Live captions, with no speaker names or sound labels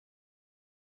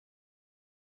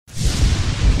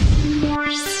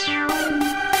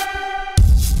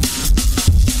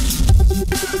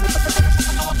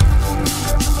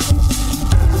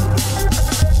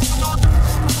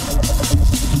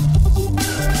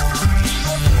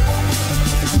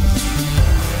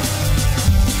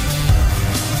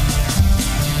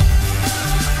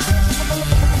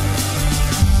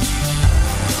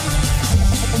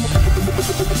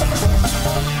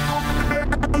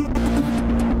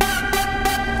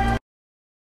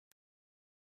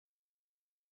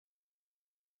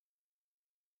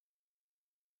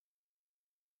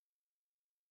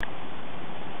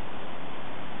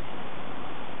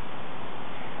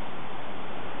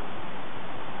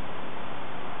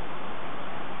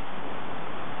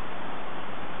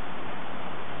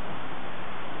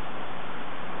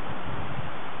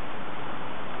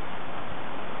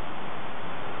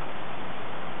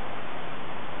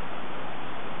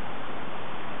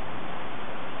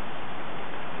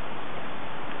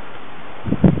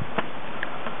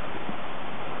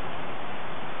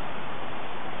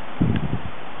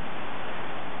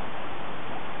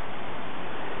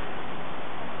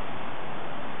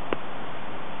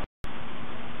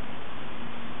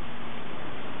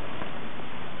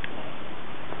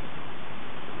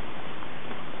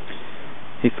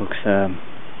Hey folks, I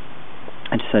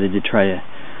decided to try to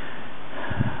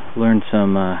learn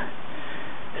some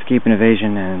escape and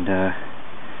evasion and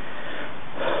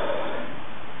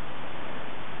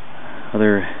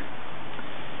other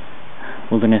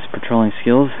wilderness patrolling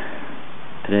skills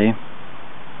today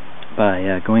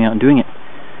by going out and doing it.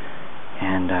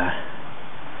 And the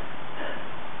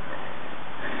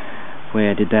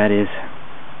way I did that is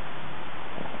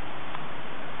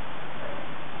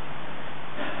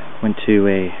went to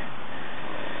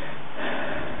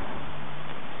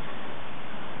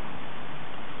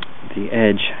the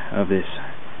edge of this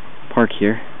park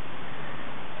here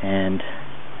and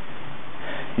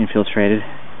infiltrated,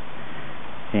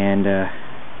 and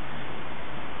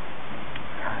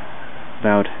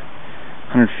about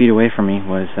 100 feet away from me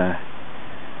was a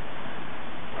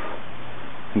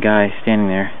guy standing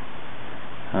there,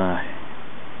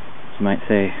 you might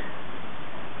say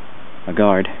a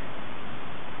guard.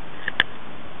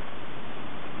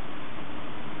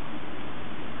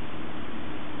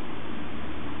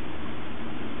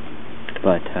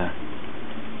 But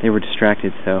they were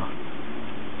distracted, so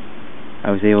I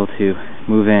was able to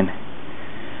move in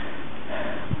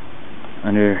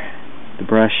under the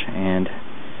brush and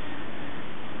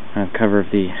cover of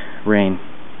the rain.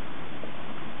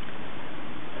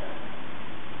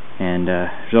 And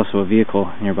there's also a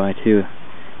vehicle nearby too.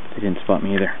 They didn't spot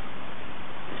me either,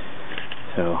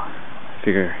 so I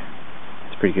figure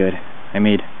it's pretty good. I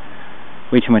made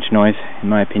way too much noise, in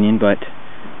my opinion, but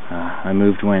I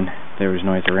moved when there was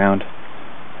noise around,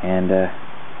 and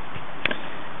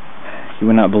you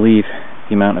would not believe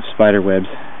the amount of spider webs,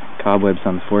 cobwebs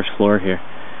on the forest floor here.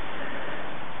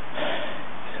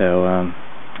 So,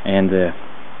 and the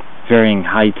varying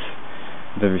heights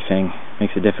of everything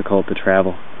makes it difficult to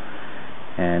travel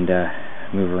and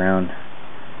move around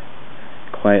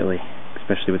quietly,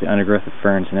 especially with the undergrowth of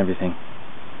ferns and everything.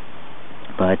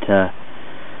 But I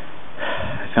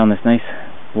found this nice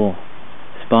little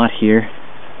spot here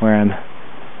where I'm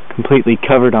completely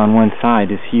covered on one side,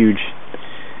 this huge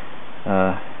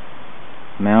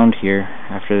mound here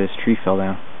after this tree fell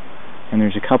down, and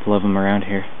there's a couple of them around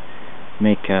here.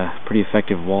 Make pretty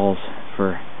effective walls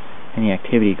for any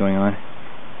activity going on,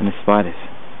 and the spot is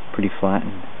pretty flat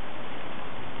and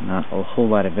not a whole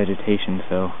lot of vegetation,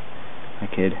 so I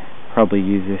could probably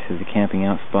use this as a camping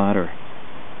out spot or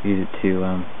use it to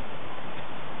a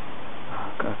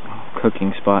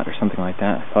cooking spot or something like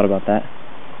that. I thought about that,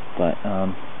 but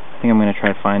I think I'm going to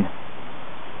try to find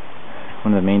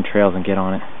one of the main trails and get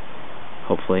on it,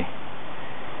 hopefully,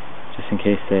 just in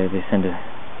case they send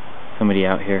somebody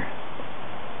out here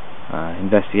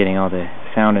investigating all the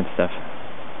sound and stuff.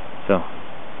 So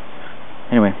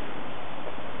anyway,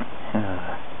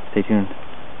 stay tuned.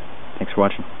 Thanks for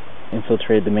watching.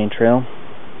 Infiltrated the main trail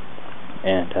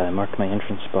and marked my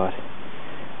entrance spot,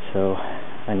 so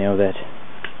I know that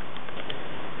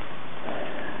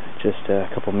just a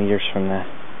couple meters from that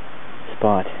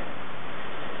spot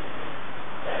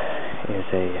is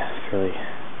a fairly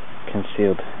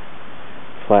concealed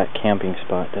flat camping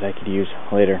spot that I could use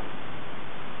later.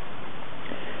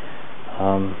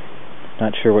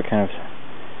 Not sure what kind of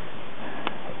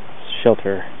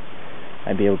shelter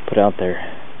I'd be able to put out there.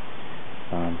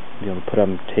 Be able to put up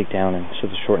and take down, and so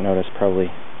the short notice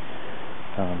probably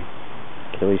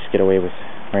could at least get away with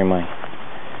wearing my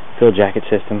fill jacket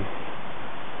system.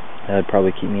 That would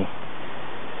probably keep me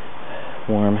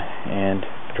warm and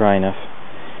dry enough,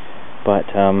 but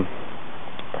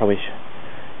probably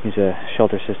use a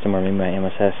shelter system, or maybe my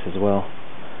MSS as well,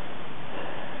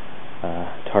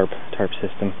 tarp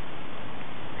system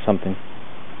or something.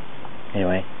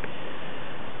 Anyway,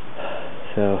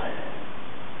 so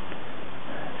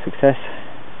success,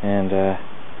 and I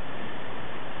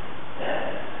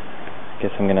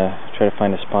guess I'm gonna try to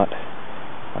find a spot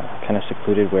kind of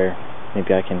secluded where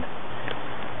maybe I can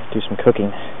do some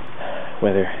cooking,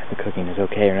 whether the cooking is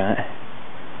okay or not.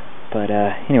 But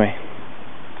anyway,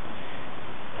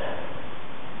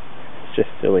 it's just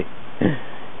silly,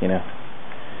 you know.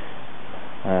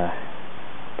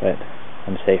 But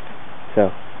I'm safe.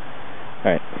 So,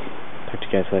 alright, talk to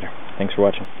you guys later. Thanks for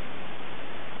watching.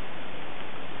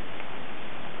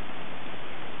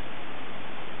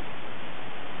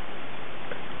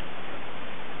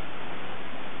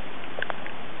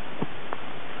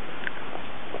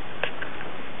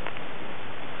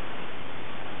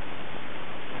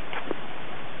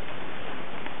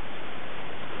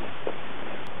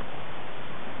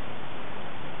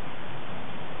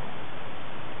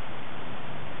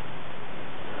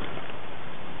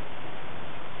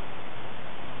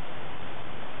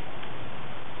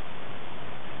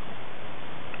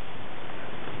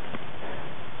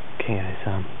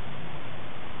 some.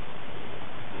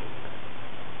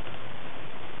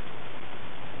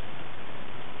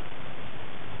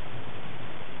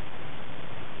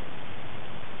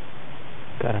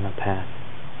 Got on a path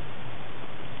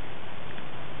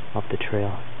off the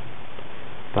trail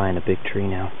behind a big tree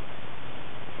now.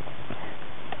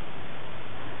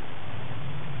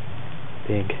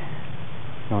 Big,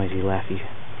 noisy, laughy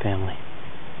family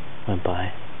went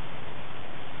by.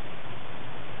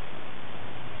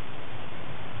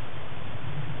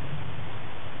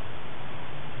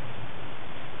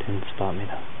 Didn't spot me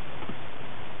though.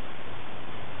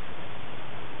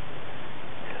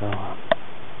 So,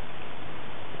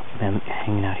 I'm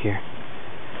hanging out here,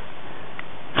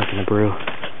 making a brew,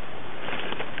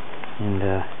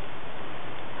 and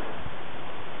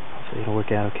hopefully it'll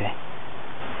work out okay.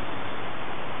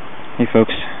 Hey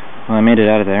folks, well, I made it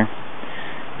out of there.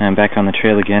 I'm back on the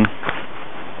trail again,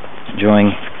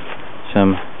 enjoying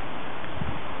some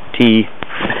tea.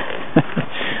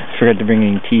 I forgot to bring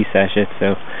any tea sachets,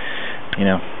 so, you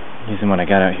know, using what I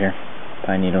got out here,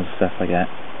 pine needles, stuff like that.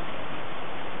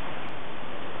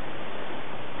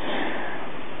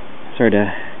 Sorry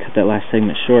to cut that last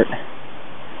segment short.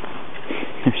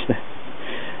 There's the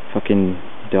fucking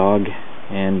dog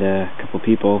and a couple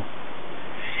people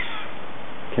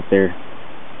kept their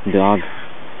dog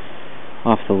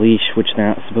off the leash, which they're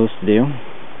not supposed to do,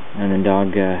 and the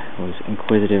dog was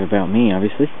inquisitive about me,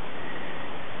 obviously,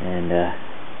 and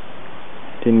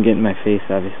didn't get in my face,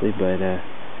 obviously, but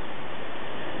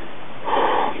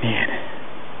man,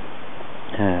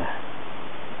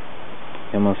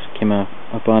 he almost came up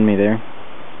on me there.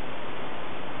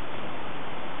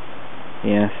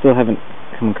 Yeah, still haven't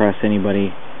come across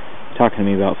anybody talking to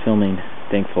me about filming,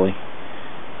 thankfully,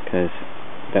 because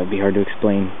that would be hard to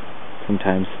explain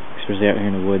sometimes, especially out here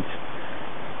in the woods.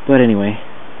 But anyway,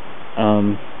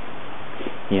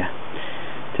 yeah,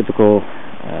 typical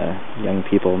young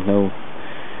people, no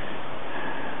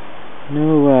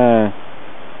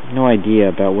idea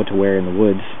about what to wear in the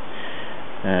woods.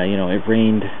 You know, it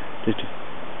rained just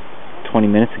 20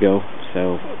 minutes ago,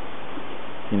 so,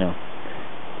 you know,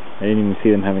 I didn't even see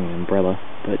them having an umbrella,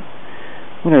 but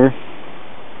whatever.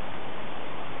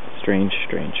 Strange.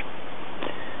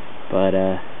 But,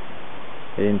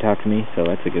 they didn't talk to me, so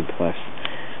that's a good plus.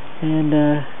 And,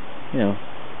 you know,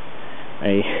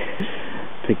 I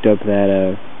picked up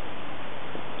that,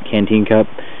 canteen cup,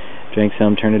 drank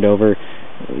some, turned it over,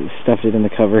 stuffed it in the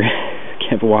cover,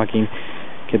 kept walking,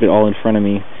 kept it all in front of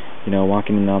me, you know,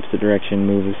 walking in the opposite direction,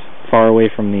 move as far away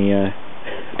from the,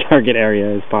 target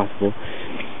area as possible.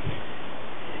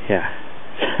 Yeah,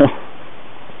 so,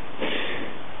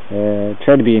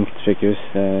 tried to be inconspicuous,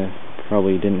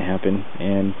 probably didn't happen,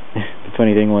 and the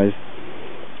funny thing was,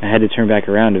 I had to turn back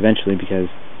around eventually because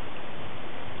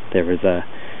there was the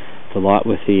lot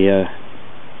with the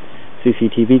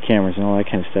CCTV cameras and all that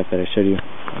kind of stuff that I showed you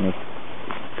in a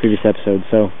previous episode,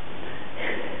 so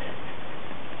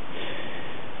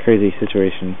crazy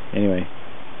situation. Anyway,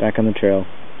 back on the trail,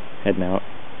 heading out.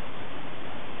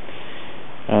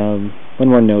 One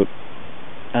more note,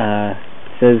 it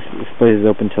says this place is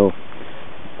open till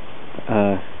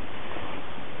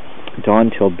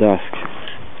dawn till dusk,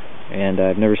 and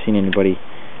I've never seen anybody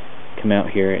come out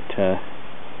here at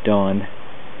dawn.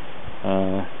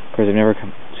 Of course, I've never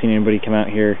seen anybody come out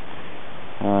here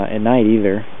at night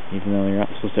either, even though you're not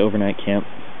supposed to overnight camp.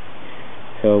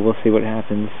 So we'll see what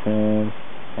happens.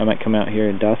 I might come out here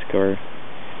at dusk or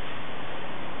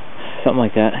something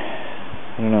like that.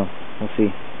 I don't know. We'll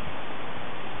see.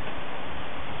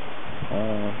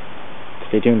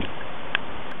 Stay tuned.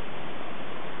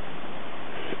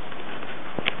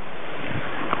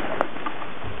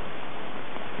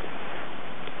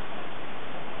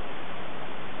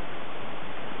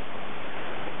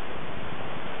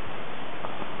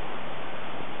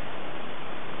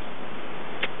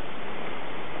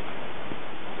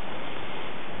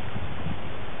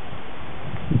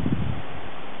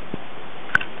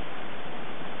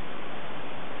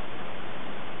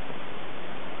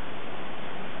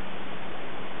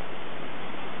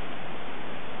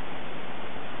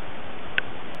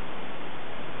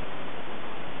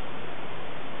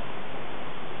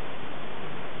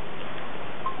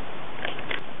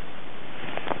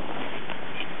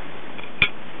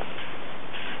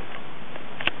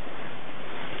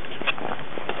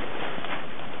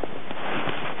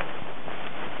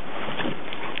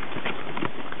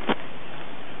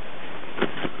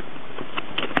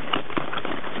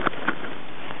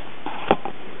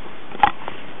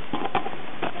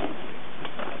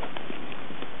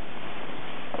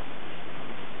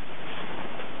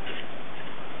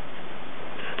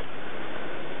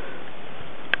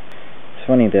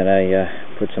 funny that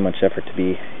I put so much effort to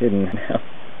be hidden now.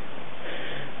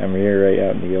 I'm here right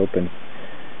out in the open.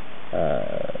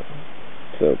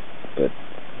 But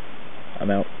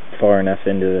I'm out far enough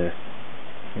into the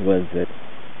woods that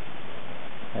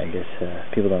I guess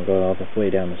people don't go all the way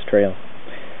down this trail.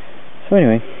 So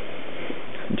anyway,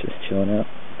 I'm just chilling out,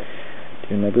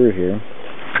 doing my brew here.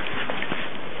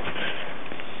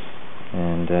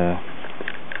 And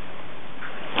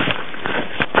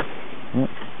well,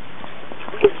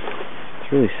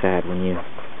 it's really sad when you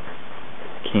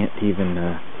can't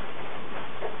even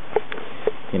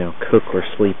cook or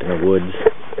sleep in the woods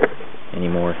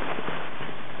anymore.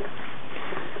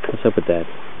 What's up with that?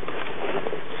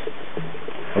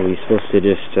 Are we supposed to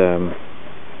just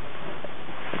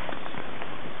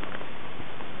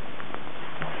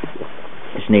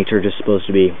is nature just supposed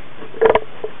to be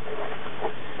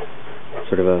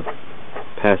sort of a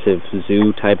passive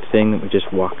zoo type thing that we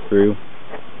just walk through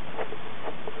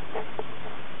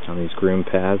on these groomed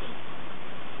paths?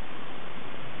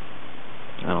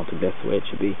 I don't think that's the way it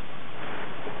should be.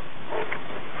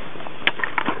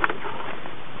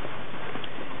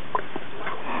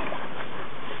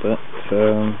 But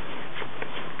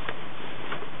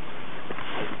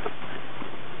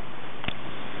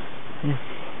yeah,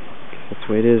 that's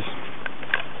the way it is.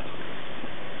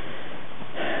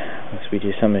 Unless we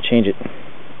do something to change it.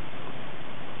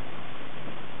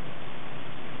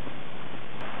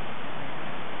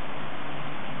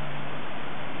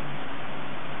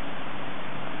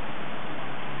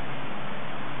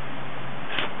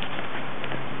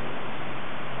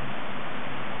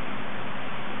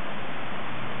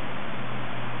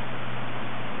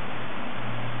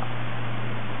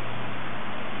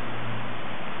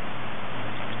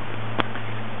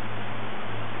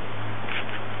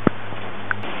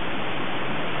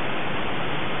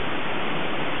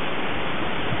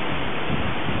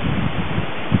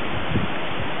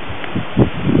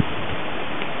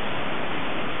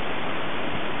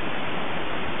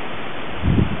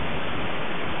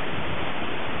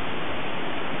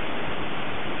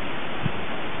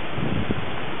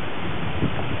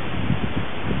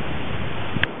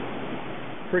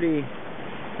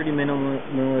 Pretty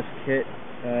minimalist kit.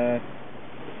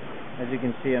 As you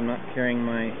can see, I'm not carrying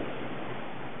my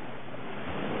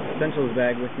essentials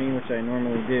bag with me, which I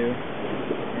normally do,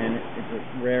 and it's a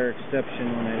rare exception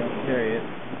when I don't carry it.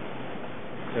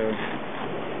 So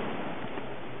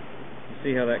we'll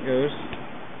see how that goes.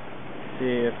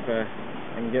 See if I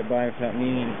can get by without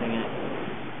needing anything in it.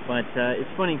 But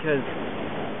it's funny because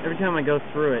every time I go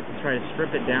through it to try to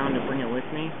strip it down to bring it with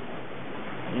me,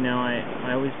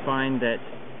 I always find that,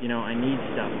 I need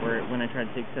stuff, where when I try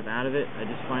to take stuff out of it, I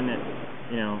just find that,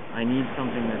 I need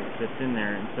something that's in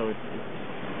there, and so it's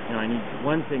I need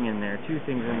one thing in there, two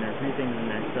things in there, three things in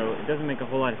there, so it doesn't make a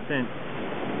whole lot of sense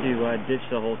to ditch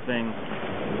the whole thing,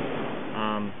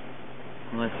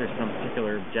 unless there's some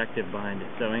particular objective behind it.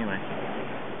 So anyway,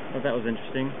 I thought that was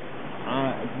interesting.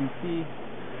 As you can see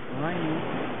behind me,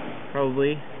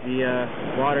 probably, the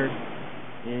water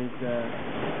is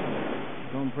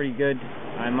going pretty good.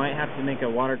 I might have to make a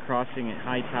water crossing at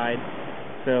high tide,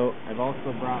 so I've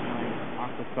also brought my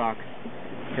aqua socks,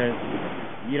 because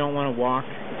you don't want to walk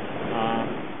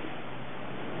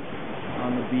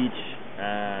on the beach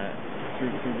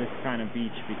through this kind of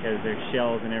beach, because there's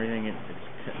shells and everything. It's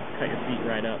cut your feet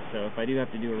right up. So if I do have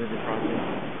to do a river crossing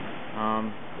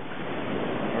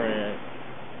or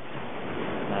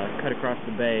cut across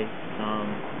the bay,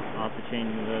 I'll have to change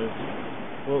into those.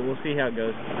 We'll see how it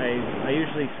goes. I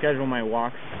usually schedule my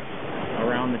walks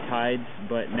around the tides,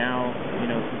 but now,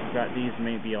 since we've got these,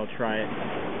 maybe I'll try a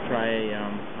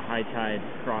high tide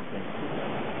crossing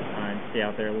and stay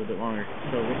out there a little bit longer.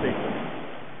 So we'll see.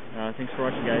 Thanks for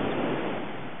watching, guys.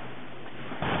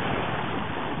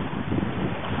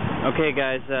 Okay,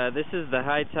 guys, this is the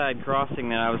high tide crossing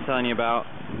that I was telling you about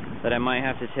that I might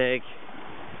have to take.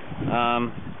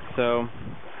 So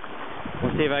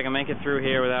we'll see if I can make it through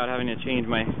here without having to change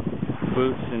my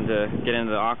boots and to get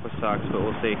into the aqua socks, but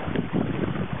we'll see.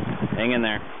 Hang in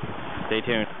there. Stay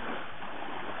tuned.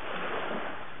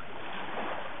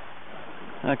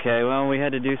 Okay, well, we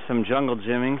had to do some jungle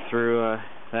gymming through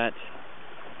that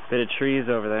bit of trees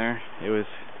over there. It was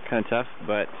kind of tough,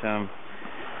 but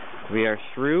we are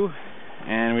through,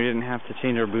 and we didn't have to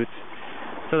change our boots,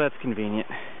 so that's convenient.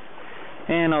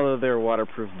 And although they're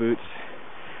waterproof boots,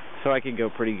 so I could go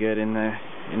pretty good in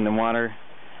the water.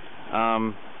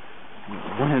 One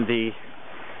of the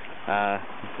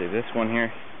let's see, this one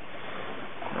here,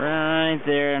 right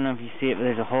there. I don't know if you see it, but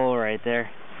there's a hole right there.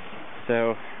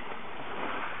 So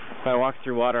if I walk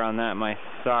through water on that, my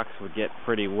socks would get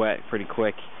pretty wet pretty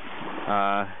quick.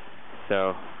 So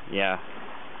So yeah,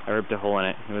 I ripped a hole in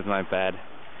it. It was my bad.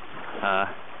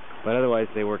 But otherwise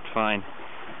they worked fine.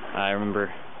 I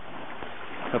remember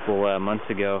a couple months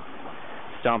ago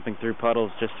stomping through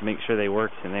puddles just to make sure they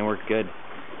worked, and they worked good.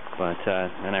 But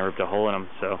then I ripped a hole in them,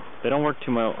 so they don't work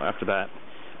too well after that.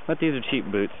 But these are cheap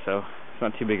boots, so it's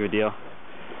not too big of a deal.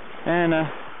 And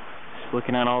just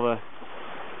looking at all the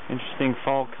interesting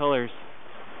fall colors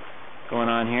going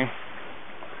on here.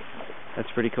 That's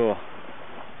pretty cool.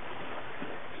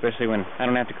 Especially when I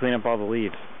don't have to clean up all the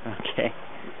leaves. Okay.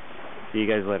 See you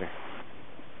guys later.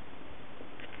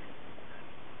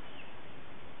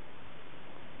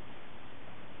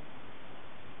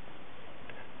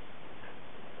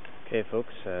 Okay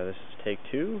folks, this is take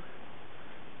 2.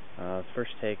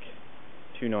 First take,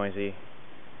 too noisy.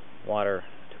 Water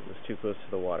was too close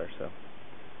to the water, so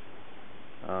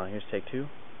here's take 2.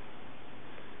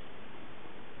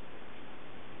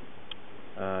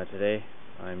 Today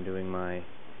I'm doing my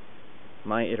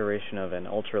iteration of an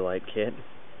ultralight kit.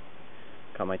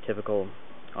 Got my typical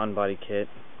on-body kit,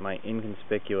 my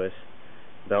inconspicuous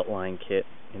beltline kit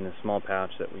in the small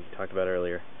pouch that we talked about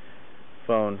earlier.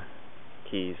 Phone,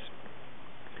 keys,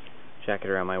 jacket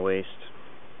around my waist,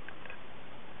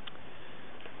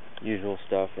 usual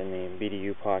stuff in the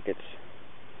BDU pockets,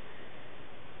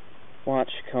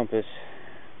 watch, compass,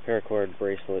 paracord,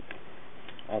 bracelet,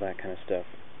 all that kind of stuff.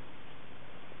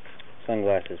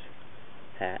 Sunglasses,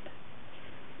 hat.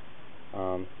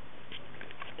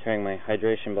 Carrying my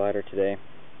hydration bladder today,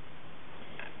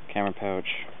 camera pouch,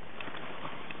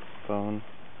 phone,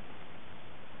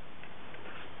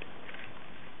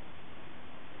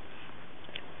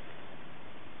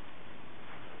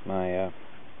 my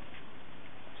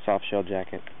soft shell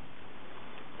jacket,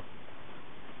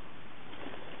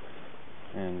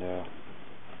 and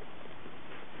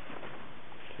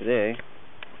today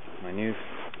my new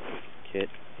kit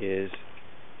is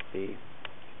the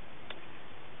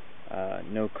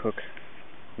no cook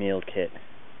meal kit,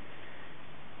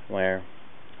 where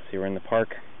see we're in the park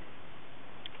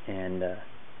and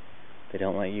they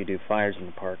don't let you do fires in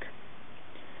the park,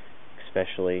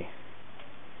 especially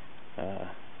in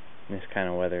this kind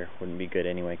of weather. Wouldn't be good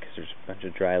anyway, because there's a bunch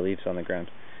of dry leaves on the ground,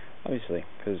 obviously,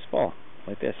 because it's fall,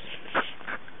 like this.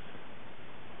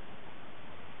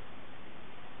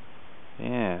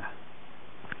 Yeah.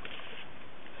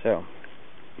 So,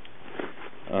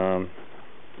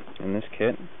 in this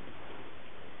kit,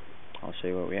 I'll show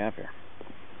you what we have here.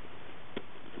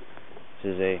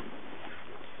 This is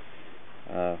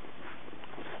a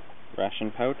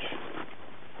ration pouch.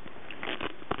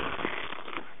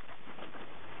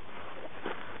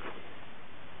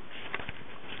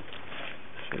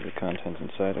 Show you the contents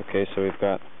inside. Okay, so we've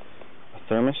got a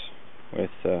thermos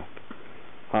with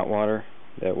hot water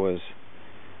that was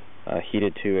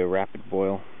heated to a rapid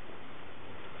boil.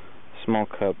 Small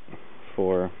cup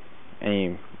for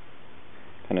any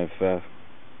kind of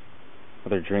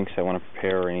other drinks I want to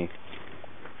prepare, or any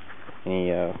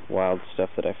wild stuff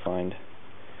that I find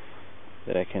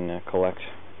that I can collect.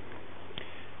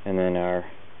 And then our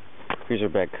freezer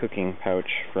bag cooking pouch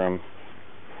from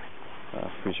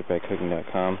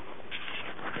freezerbagcooking.com.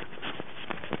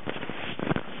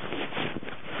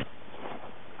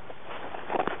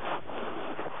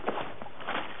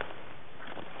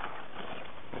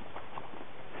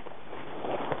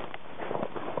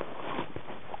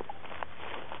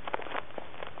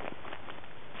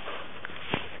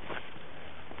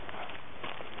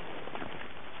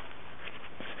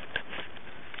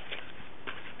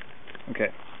 Okay,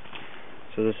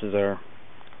 so this is our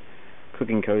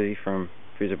cooking cozy from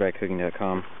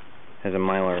freezerbagcooking.com. Has a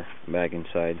Mylar bag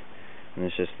inside, and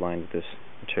it's just lined with this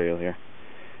material here.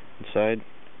 Inside,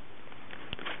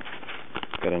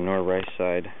 got a Nor rice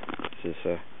side. This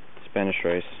is Spanish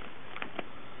rice.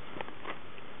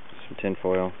 Some tin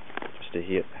foil, just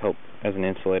to help as an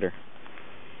insulator.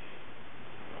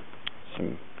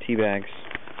 Some tea bags.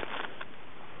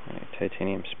 A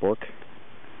titanium spork.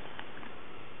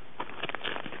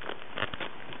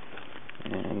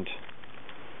 And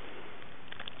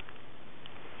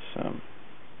some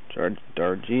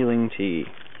Darjeeling tea.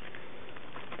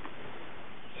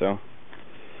 So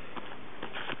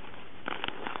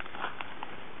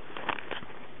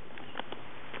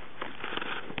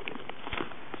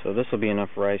this will be enough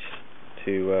rice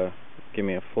to give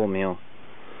me a full meal.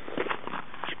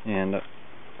 And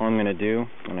all I'm going to do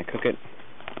when I cook it,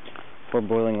 pour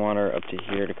boiling water up to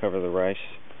here to cover the rice,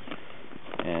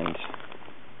 and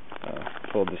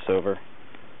fold this over,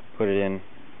 put it in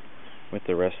with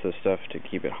the rest of the stuff to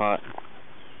keep it hot,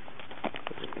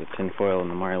 with the tin foil and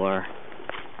the Mylar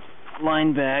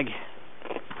line bag,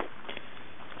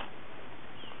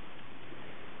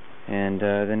 and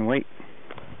then wait.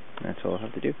 That's all I'll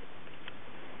have to do.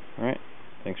 Alright,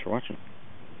 thanks for watching.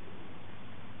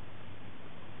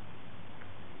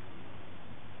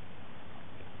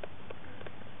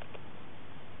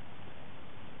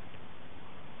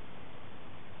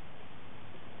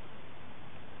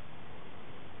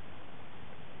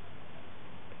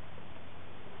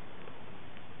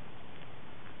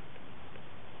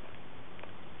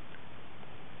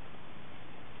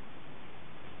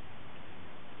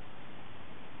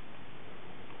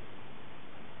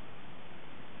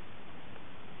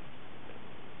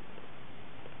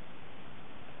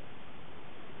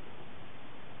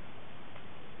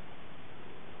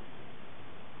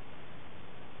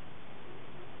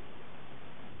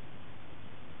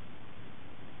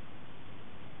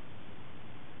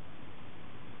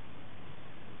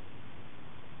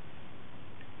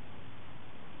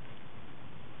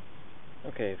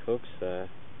 Okay, folks, guess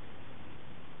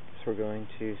we're going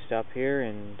to stop here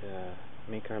and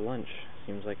make our lunch.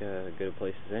 Seems like a good a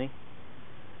place as any.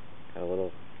 Got a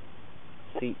little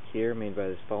seat here made by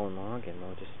this fallen log, and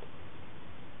we'll just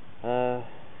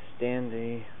stand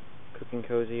the cooking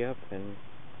cozy up and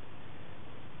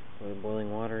put the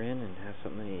boiling water in and have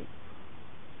something to eat.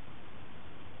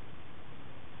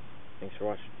 Thanks for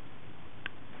watching.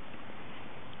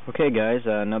 Okay, guys,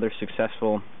 another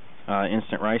successful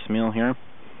instant rice meal here.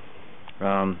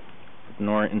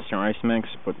 Nor instant rice mix,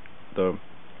 put the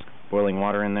boiling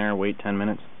water in there, wait 10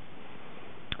 minutes,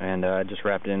 and just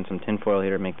wrapped it in some tin foil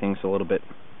here to make things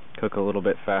cook a little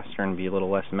bit faster and be a little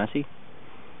less messy.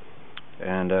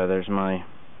 And there's my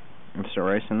instant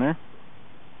rice in there.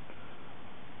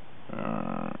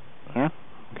 Yeah,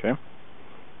 okay.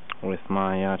 With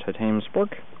my titanium spork,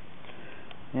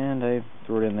 and I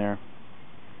threw it in there.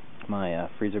 My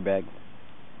freezer bag.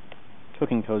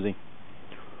 Cooking cozy.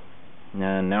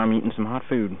 And now I'm eating some hot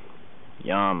food.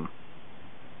 Yum.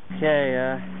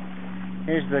 Okay,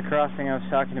 here's the crossing I was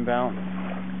talking about.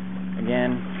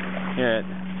 Again, here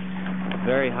at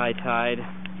very high tide.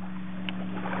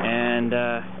 And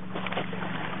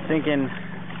thinking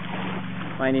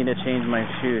I need to change my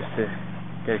shoes to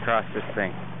get across this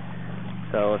thing.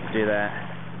 So let's do that.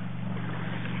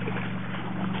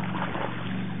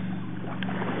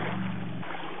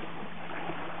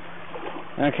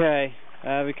 Okay,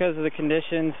 because of the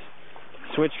conditions,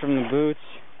 switched from the boots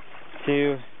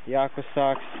to the aqua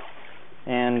socks,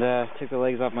 and took the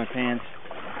legs off my pants,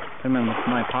 put them in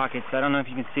my pockets. I don't know if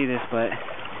you can see this, but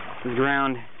the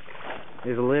ground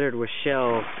is littered with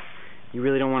shells. You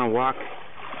really don't want to walk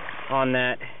on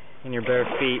that in your bare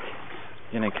feet.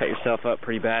 You're going to cut yourself up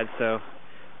pretty bad, so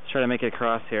let's try to make it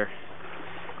across here.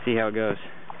 See how it goes.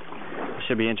 It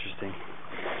should be interesting.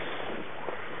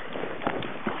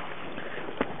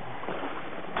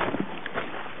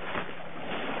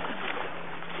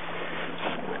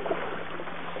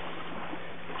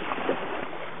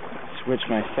 Switch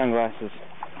my sunglasses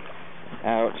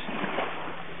out.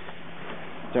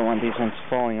 Don't want these ones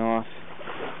falling off.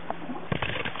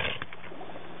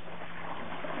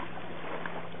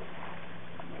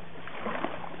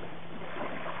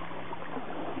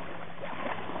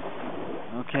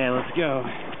 Okay, let's go.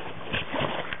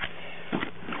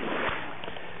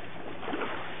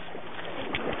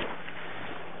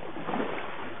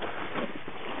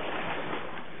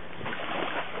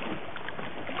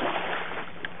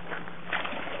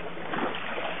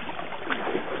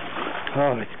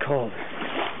 Oh, it's cold.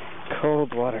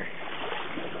 Cold water.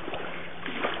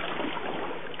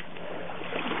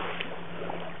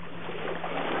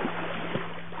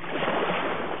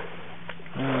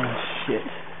 Oh, shit.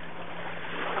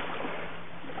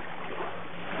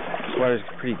 This water's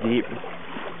pretty deep.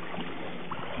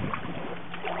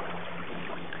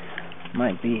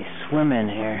 Might be swimming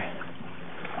here.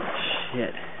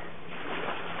 Shit.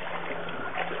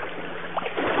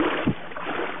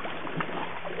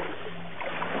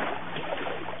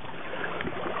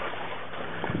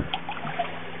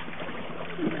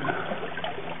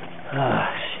 Oh,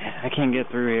 shit. I can't get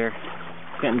through here.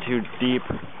 It's getting too deep.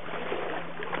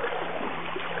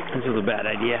 This is a bad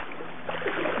idea.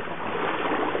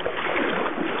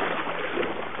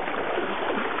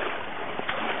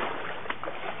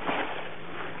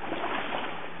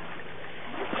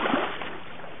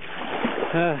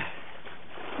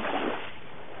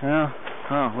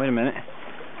 Oh, wait a minute.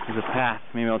 There's a path.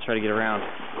 Maybe I'll try to get around.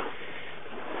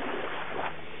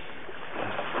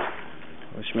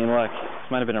 Wish me luck.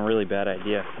 This might have been a really bad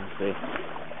idea. Let's see.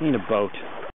 I need a boat.